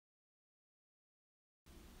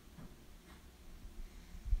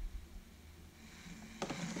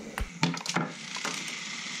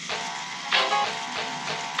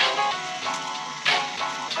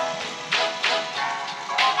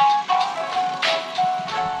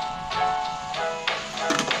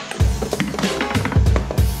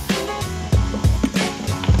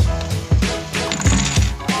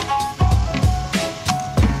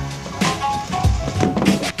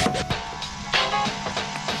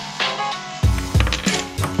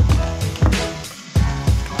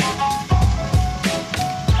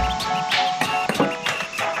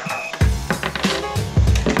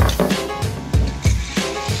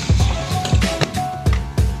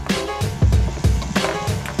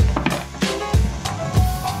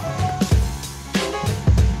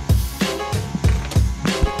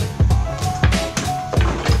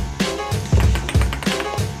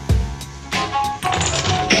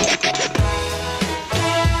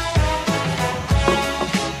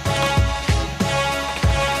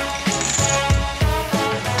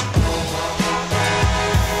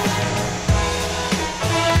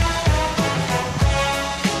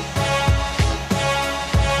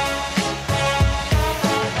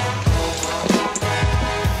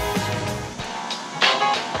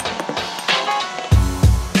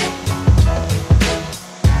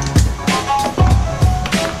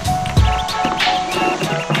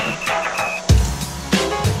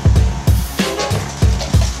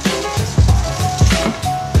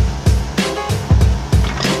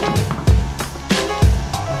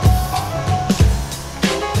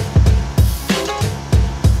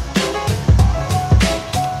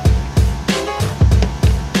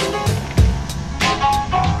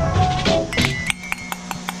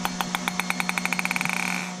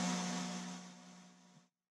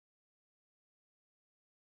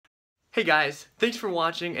Hey guys, thanks for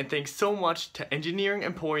watching and thanks so much to Engineering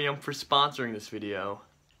Emporium for sponsoring this video.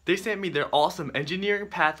 They sent me their awesome Engineering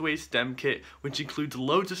Pathways STEM kit, which includes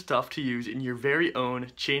loads of stuff to use in your very own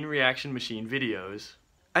chain reaction machine videos.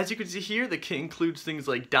 As you can see here, the kit includes things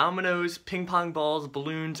like dominoes, ping pong balls,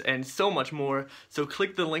 balloons, and so much more, so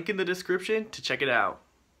click the link in the description to check it out.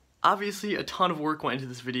 Obviously, a ton of work went into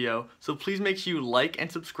this video, so please make sure you like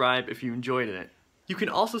and subscribe if you enjoyed it. You can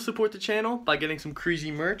also support the channel by getting some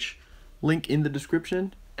Creezy merch, link in the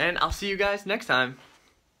description, and I'll see you guys next time.